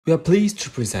We are pleased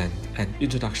to present an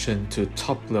introduction to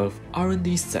Top Glove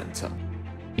R&D Centre.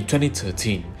 In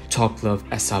 2013, Top Glove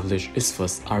established its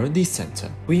first R&D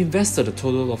Centre. We invested a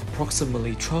total of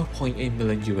approximately $12.8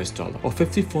 million or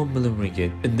 54 million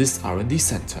ringgit in this R&D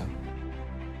Centre.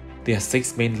 There are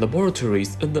 6 main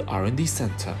laboratories in the R&D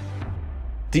Centre: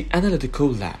 the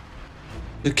Analytical Lab,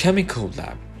 the Chemical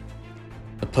Lab,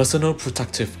 the Personal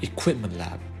Protective Equipment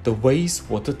Lab, the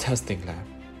Wastewater Testing Lab,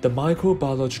 the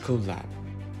Microbiological Lab,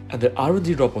 and the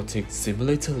R&D Robotics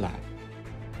Simulator Lab.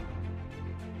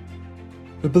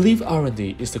 We believe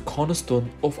R&D is the cornerstone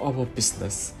of our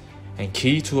business and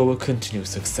key to our continued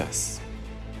success.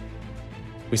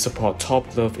 We support Top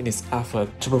Glove in its effort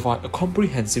to provide a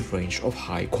comprehensive range of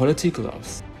high-quality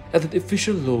gloves at an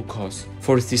efficient low cost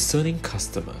for its discerning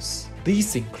customers.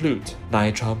 These include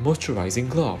nitrile moisturizing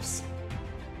gloves,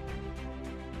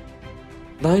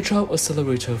 nitrile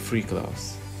accelerator-free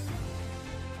gloves,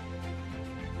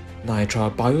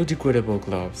 nitrile biodegradable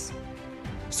gloves,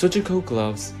 surgical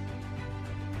gloves,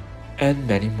 and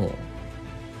many more.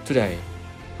 Today,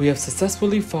 we have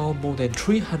successfully filed more than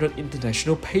 300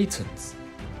 international patents.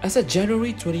 As of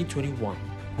January 2021,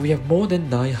 we have more than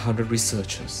 900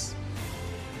 researchers.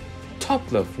 Top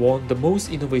Glove won the Most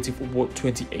Innovative Award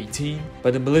 2018 by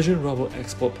the Malaysian Rubber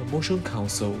Export Promotion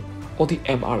Council, or the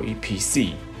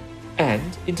MREPC,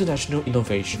 and International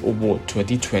Innovation Award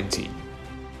 2020.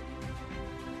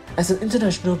 As an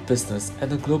international business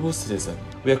and a global citizen,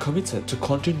 we are committed to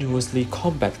continuously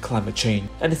combat climate change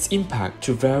and its impact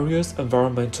to various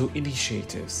environmental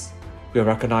initiatives. We are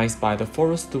recognized by the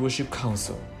Forest Stewardship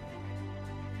Council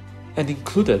and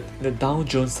included in the Dow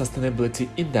Jones Sustainability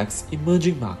Index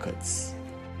Emerging Markets.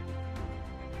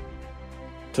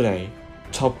 Today,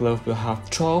 Top Glove will have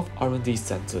 12 R&D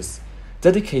centers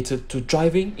dedicated to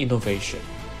driving innovation,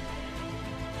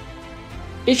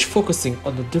 each focusing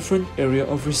on a different area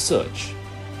of research.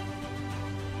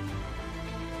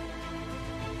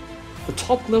 The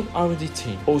Top Glove R&D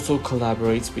team also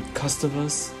collaborates with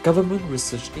customers, government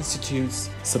research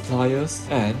institutes, suppliers,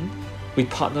 and we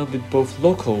partner with both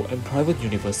local and private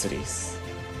universities.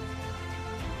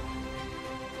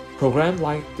 Programs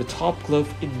like the Top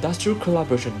Glove Industrial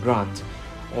Collaboration Grant,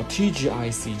 or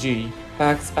TGICG,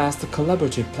 acts as the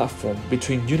collaborative platform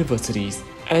between universities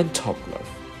and Top Glove.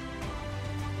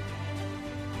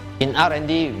 In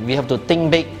R&D, we have to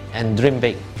think big and dream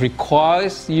big.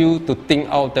 Requires you to think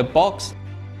out the box.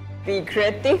 Be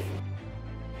creative.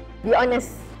 Be honest.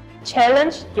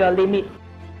 Challenge your limit.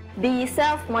 Be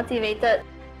self-motivated.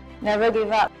 Never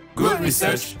give up. Good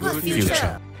research, good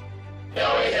future.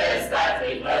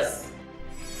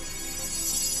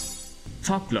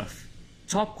 Top Glove.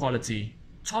 Top quality,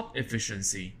 top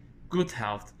efficiency, good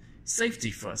health,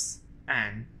 safety first,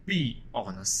 and be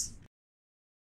honest.